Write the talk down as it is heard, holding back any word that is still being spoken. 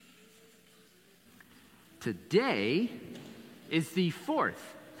Today is the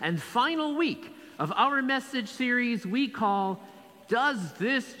fourth and final week of our message series we call, Does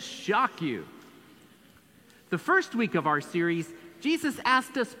This Shock You? The first week of our series, Jesus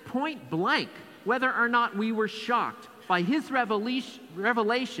asked us point blank whether or not we were shocked by his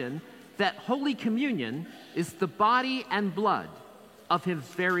revelation that Holy Communion is the body and blood of his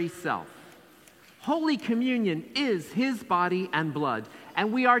very self. Holy Communion is his body and blood,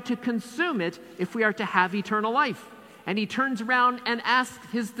 and we are to consume it if we are to have eternal life. And he turns around and asks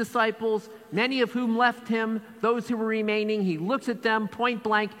his disciples, many of whom left him, those who were remaining, he looks at them point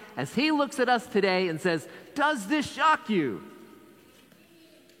blank as he looks at us today and says, "Does this shock you?"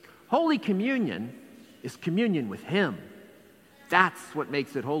 Holy Communion is communion with him. That's what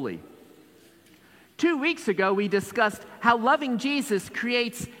makes it holy. 2 weeks ago, we discussed how loving Jesus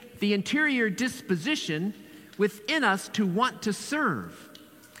creates the interior disposition within us to want to serve,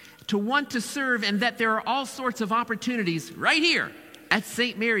 and that there are all sorts of opportunities right here at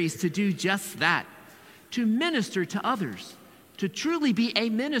St. Mary's to do just that, to minister to others, to truly be a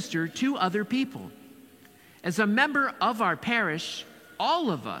minister to other people. As a member of our parish,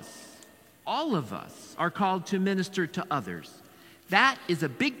 all of us are called to minister to others. That is a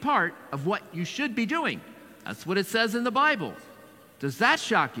big part of what you should be doing. That's what it says in the Bible. Does that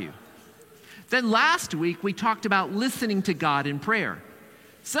shock you? Then last week, we talked about listening to God in prayer.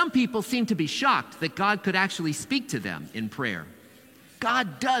 Some people seem to be shocked that God could actually speak to them in prayer.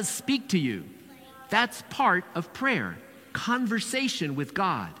 God does speak to you. That's part of prayer, conversation with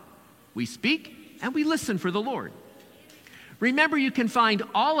God. We speak and we listen for the Lord. Remember, you can find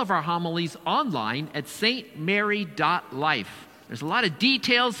all of our homilies online at stmary.life. There's a lot of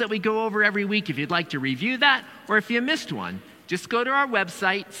details that we go over every week if you'd like to review that, or if you missed one, just go to our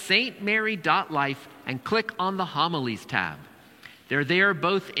website, stmary.life, and click on the homilies tab. They're there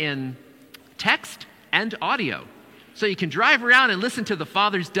both in text and audio, so you can drive around and listen to the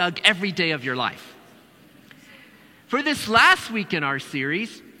Father's Doug every day of your life. For this last week in our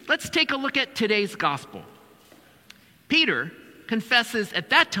series, let's take a look at today's gospel. Peter confesses at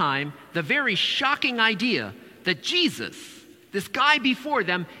that time the very shocking idea that Jesus, this guy before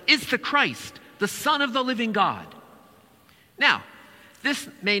them, is the Christ, the Son of the living God. Now, this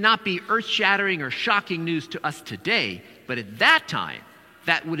may not be earth-shattering or shocking news to us today, but at that time,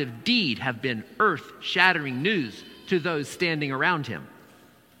 that would indeed have been earth-shattering news to those standing around him.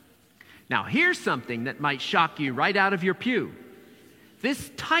 Now, here's something that might shock you right out of your pew. This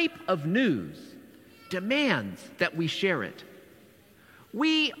type of news demands that we share it.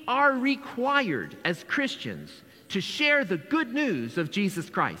 We are required as Christians to share the good news of Jesus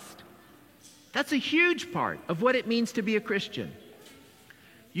Christ. That's a huge part of what it means to be a Christian.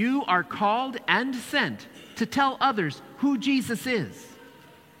 You are called and sent to tell others who Jesus is.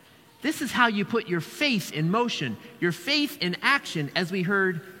 This is how you put your faith in motion, your faith in action, as we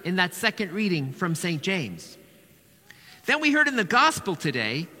heard in that second reading from St. James. Then we heard in the gospel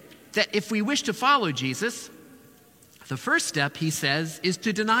today that if we wish to follow Jesus, the first step, he says, is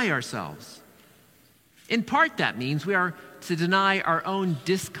to deny ourselves. In part, that means we are to deny our own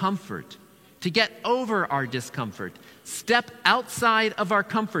discomfort, to get over our discomfort, step outside of our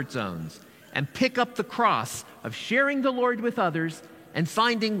comfort zones, and pick up the cross of sharing the Lord with others and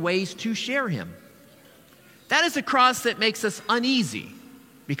finding ways to share him. That is a cross that makes us uneasy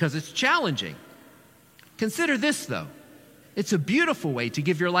because it's challenging. Consider this, though. It's a beautiful way to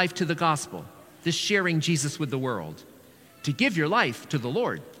give your life to the gospel, this sharing Jesus with the world, to give your life to the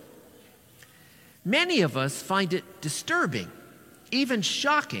Lord. Many of us find it disturbing, even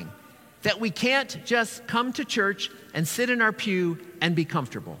shocking, that we can't just come to church and sit in our pew and be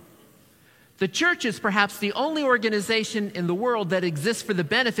comfortable. The church is perhaps the only organization in the world that exists for the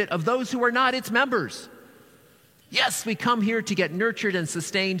benefit of those who are not its members. Yes, we come here to get nurtured and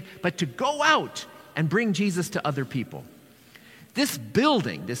sustained, but to go out and bring Jesus to other people. This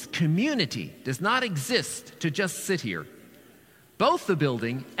building, this community, does not exist to just sit here. Both the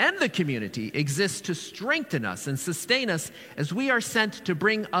building and the community exist to strengthen us and sustain us as we are sent to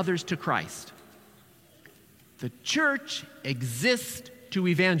bring others to Christ. The church exists to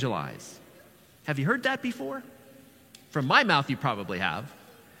evangelize. Have you heard that before? From my mouth, you probably have.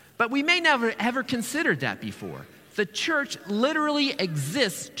 But we may never ever considered that before. The church literally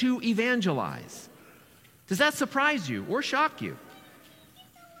exists to evangelize. Does that surprise you or shock you?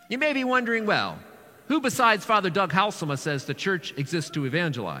 You may be wondering, well, who besides Father Doug Halsema says the church exists to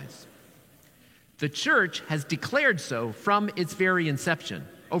evangelize? The church has declared so from its very inception,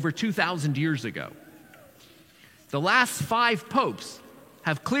 over 2,000 years ago. The last 5 popes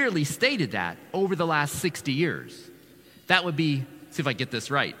have clearly stated that over the last 60 years. That would be, see if I get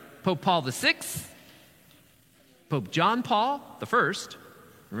this right, Pope Paul VI, Pope John Paul I,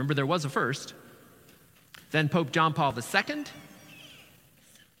 remember there was a first, then Pope John Paul II,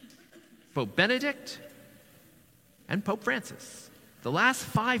 Pope Benedict, and Pope Francis. The last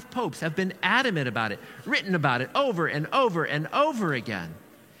 5 popes have been adamant about it, written about it over and over and over again.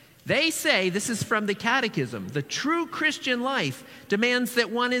 They say, this is from the Catechism, the true Christian life demands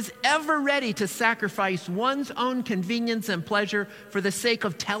that one is ever ready to sacrifice one's own convenience and pleasure for the sake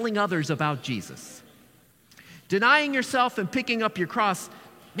of telling others about Jesus. Denying yourself and picking up your cross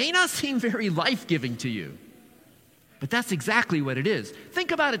may not seem very life-giving to you, but that's exactly what it is.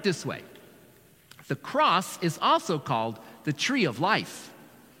 Think about it this way. The cross is also called the tree of life.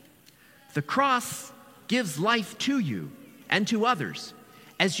 The cross gives life to you and to others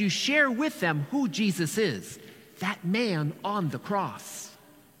as you share with them who Jesus is, that man on the cross.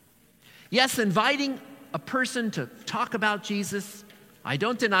 Yes, inviting a person to talk about Jesus, I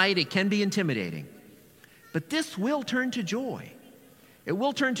don't deny it, it can be intimidating. But this will turn to joy. It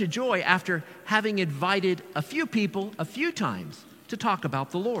will turn to joy after having invited a few people a few times to talk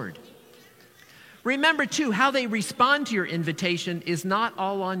about the Lord. Remember, too, how they respond to your invitation is not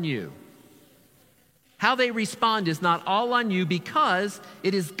all on you. How they respond is not all on you because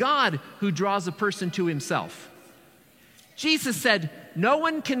it is God who draws a person to himself. Jesus said, "No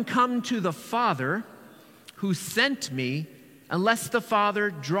one can come to the Father who sent me unless the Father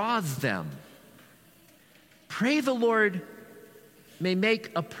draws them." Pray the Lord may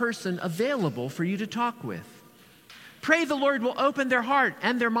make a person available for you to talk with. Pray the Lord will open their heart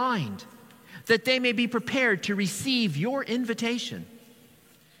and their mind, that they may be prepared to receive your invitation.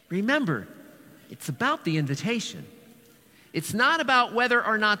 Remember, it's about the invitation. It's not about whether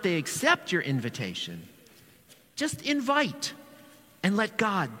or not they accept your invitation. Just invite and let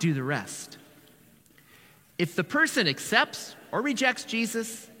God do the rest. If the person accepts or rejects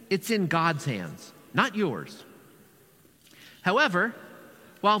Jesus, it's in God's hands, not yours. However,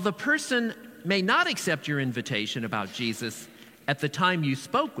 while the person may not accept your invitation about Jesus at the time you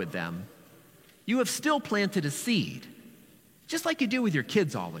spoke with them, you have still planted a seed, just like you do with your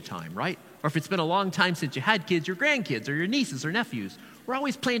kids all the time, right? Or if it's been a long time since you had kids, your grandkids or your nieces or nephews, we're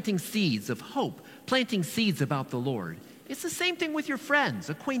always planting seeds of hope, planting seeds about the Lord. It's the same thing with your friends,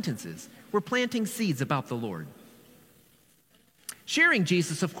 acquaintances. We're planting seeds about the Lord. Sharing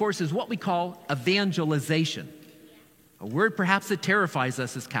Jesus, of course, is what we call evangelization, a word perhaps that terrifies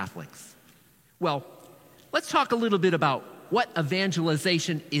us as Catholics. Well, let's talk a little bit about what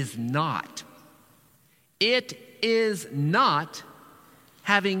evangelization is not. It is not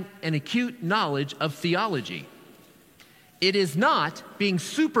having an acute knowledge of theology. It is not being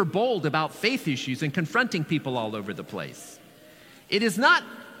super bold about faith issues and confronting people all over the place. It is not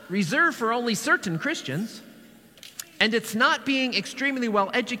reserved for only certain Christians, and it's not being extremely well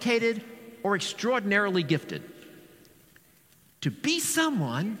educated or extraordinarily gifted. To be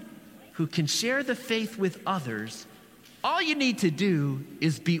someone who can share the faith with others, all you need to do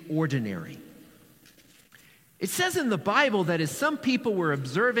is be ordinary. It says in the Bible that as some people were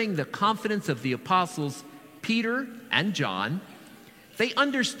observing the confidence of the apostles Peter and John, they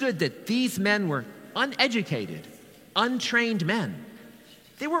understood that these men were uneducated, untrained men.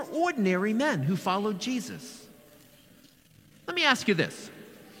 They were ordinary men who followed Jesus. Let me ask you this.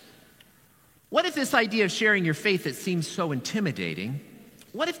 What if this idea of sharing your faith that seems so intimidating,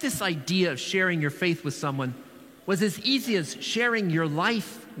 what if this idea of sharing your faith with someone was as easy as sharing your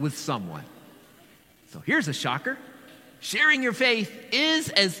life with someone? So here's a shocker. Sharing your faith is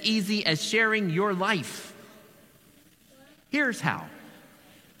as easy as sharing your life. Here's how.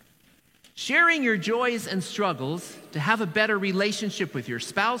 Sharing your joys and struggles to have a better relationship with your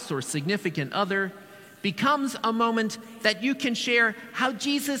spouse or significant other becomes a moment that you can share how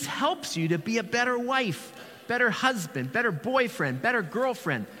Jesus helps you to be a better wife, better husband, better boyfriend, better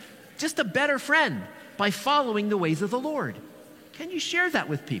girlfriend, just a better friend by following the ways of the Lord. Can you share that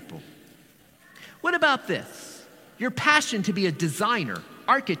with people? What about this? Your passion to be a designer,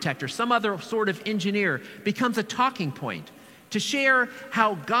 architect, or some other sort of engineer becomes a talking point to share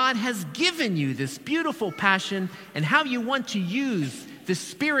how God has given you this beautiful passion and how you want to use the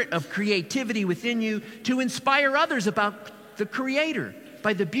spirit of creativity within you to inspire others about the Creator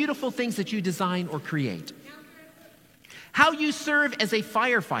by the beautiful things that you design or create. How you serve as a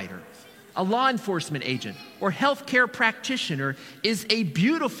firefighter, a law enforcement agent, or healthcare practitioner is a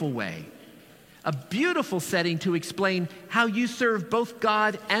beautiful way, a beautiful setting to explain how you serve both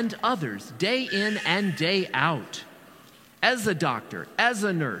God and others day in and day out. As a doctor, as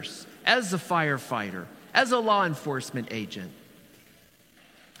a nurse, as a firefighter, as a law enforcement agent.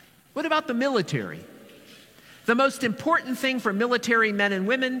 What about the military? The most important thing for military men and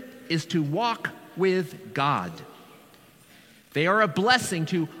women is to walk with God. They are a blessing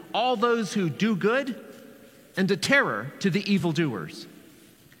to all those who do good and a terror to the evildoers.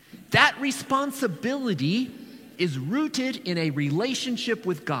 That responsibility is rooted in a relationship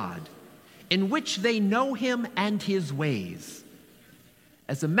with God in which they know him and his ways.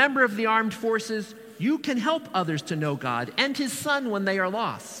 As a member of the armed forces, you can help others to know God and his Son when they are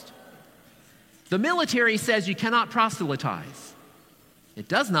lost. The military says you cannot proselytize. It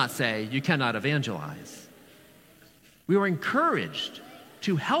does not say you cannot evangelize. We are encouraged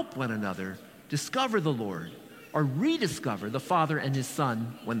to help one another discover the Lord or rediscover the Father and his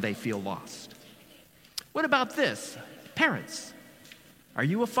Son when they feel lost. What about this? Parents, are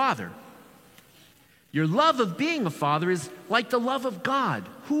you a father? Your love of being a father is like the love of God,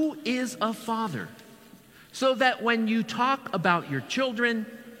 who is a father. So that when you talk about your children,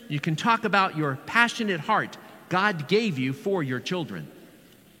 you can talk about your passionate heart God gave you for your children.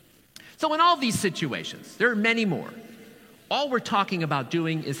 So in all these situations, there are many more. All we're talking about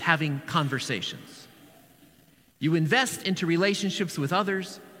doing is having conversations. You invest into relationships with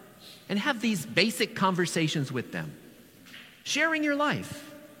others and have these basic conversations with them, sharing your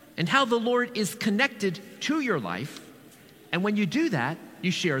life and how the Lord is connected to your life. And when you do that,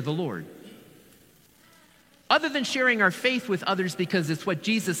 you share the Lord. Other than sharing our faith with others because it's what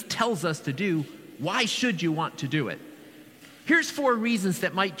Jesus tells us to do, why should you want to do it? Here's 4 reasons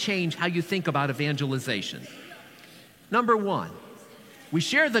that might change how you think about evangelization. Number 1, we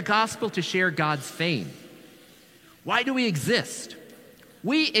share the gospel to share God's fame. Why do we exist?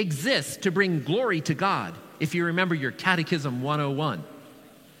 We exist to bring glory to God, if you remember your Catechism 101.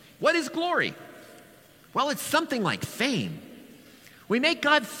 What is glory? Well, it's something like fame. We make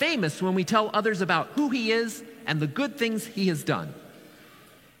God famous when we tell others about who he is and the good things he has done.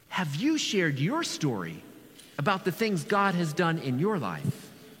 Have you shared your story about the things God has done in your life?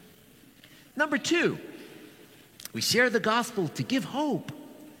 Number 2, we share the gospel to give hope.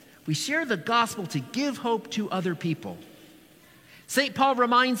 We share the gospel to give hope to other people. St. Paul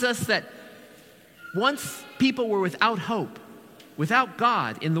reminds us that once people were without hope, without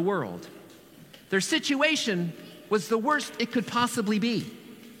God in the world, their situation was the worst it could possibly be.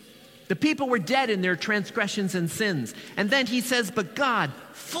 The people were dead in their transgressions and sins. And then he says, but God,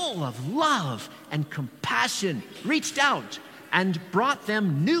 full of love and compassion, reached out and brought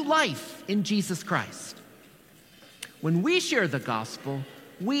them new life in Jesus Christ. When we share the gospel,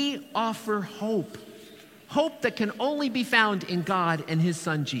 we offer hope. Hope that can only be found in God and his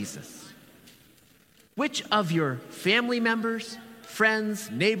Son, Jesus. Which of your family members, friends,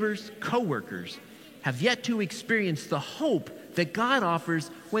 neighbors, co-workers have yet to experience the hope that God offers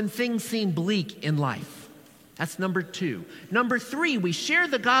when things seem bleak in life? That's number 2. Number 3, we share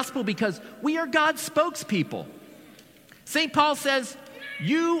the gospel because we are God's spokespeople. St. Paul says,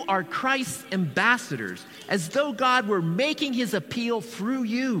 you are Christ's ambassadors, as though God were making his appeal through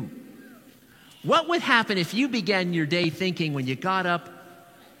you. What would happen if you began your day thinking when you got up,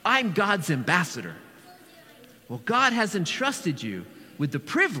 I'm God's ambassador? Well, God has entrusted you with the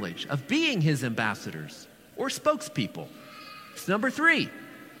privilege of being his ambassadors or spokespeople. It's number 3.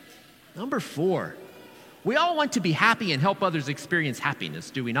 Number 4, we all want to be happy and help others experience happiness,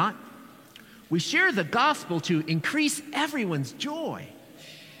 do we not? We share the gospel to increase everyone's joy.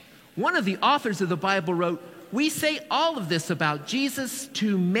 One of the authors of the Bible wrote, we say all of this about Jesus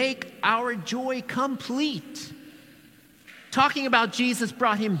to make our joy complete. Talking about Jesus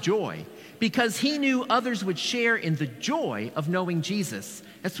brought him joy because he knew others would share in the joy of knowing Jesus.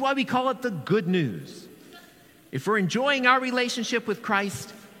 That's why we call it the good news. If we're enjoying our relationship with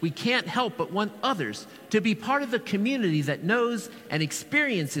Christ, we can't help but want others to be part of the community that knows and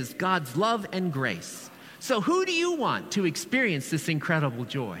experiences God's love and grace. So who do you want to experience this incredible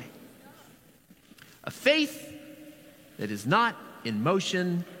joy? A faith that is not in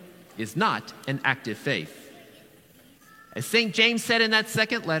motion is not an active faith. As St. James said in that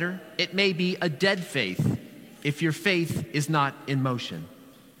second letter, it may be a dead faith if your faith is not in motion.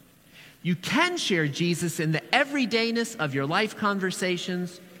 You can share Jesus in the everydayness of your life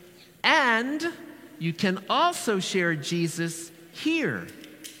conversations, and you can also share Jesus here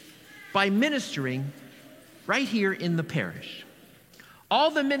by ministering right here in the parish. All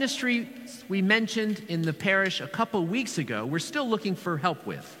the ministries we mentioned in the parish a couple weeks ago, we're still looking for help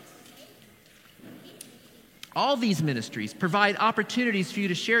with. All these ministries provide opportunities for you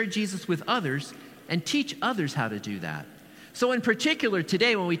to share Jesus with others and teach others how to do that. So in particular,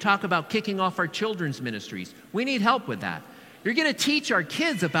 today when we talk about kicking off our children's ministries, we need help with that. You're going to teach our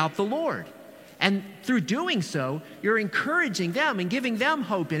kids about the Lord. And through doing so, you're encouraging them and giving them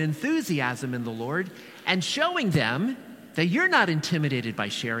hope and enthusiasm in the Lord and showing them that you're not intimidated by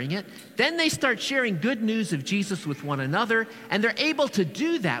sharing it. Then they start sharing good news of Jesus with one another, and they're able to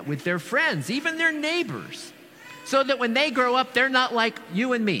do that with their friends, even their neighbors, so that when they grow up, they're not like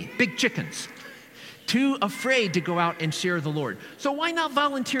you and me, big chickens, too afraid to go out and share the Lord. So why not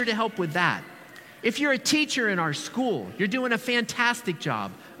volunteer to help with that? If you're a teacher in our school, you're doing a fantastic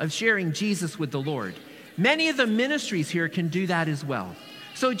job of sharing Jesus with the Lord. Many of the ministries here can do that as well.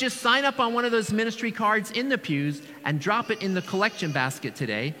 So just sign up on one of those ministry cards in the pews and drop it in the collection basket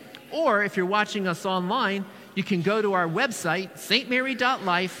today. Or if you're watching us online, you can go to our website,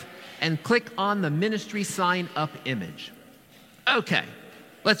 stmary.life, and click on the ministry sign up image. Okay,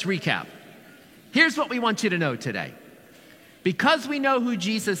 let's recap. Here's what we want you to know today. Because we know who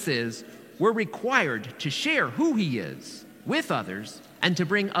Jesus is, we're required to share who he is with others and to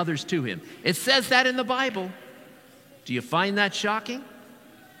bring others to him. It says that in the Bible. Do you find that shocking?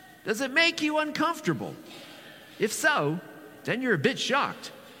 Does it make you uncomfortable? If so, then you're a bit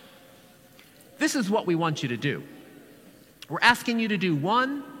shocked. This is what we want you to do. We're asking you to do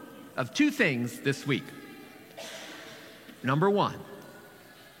one of two things this week. Number one,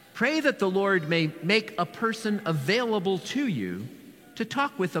 pray that the Lord may make a person available to you to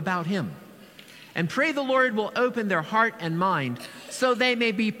talk with about him. And pray the Lord will open their heart and mind so they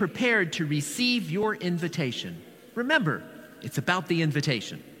may be prepared to receive your invitation. Remember, it's about the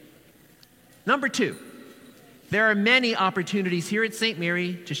invitation. Number two, there are many opportunities here at St.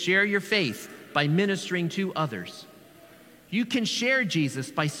 Mary to share your faith by ministering to others. You can share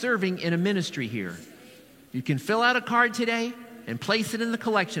Jesus by serving in a ministry here. You can fill out a card today and place it in the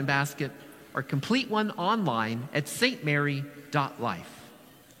collection basket, or complete one online at stmary.life.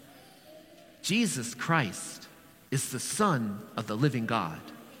 Jesus Christ is the Son of the living God.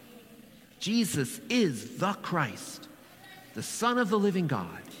 Jesus is the Christ, the Son of the living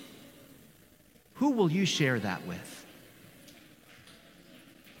God. Who will you share that with?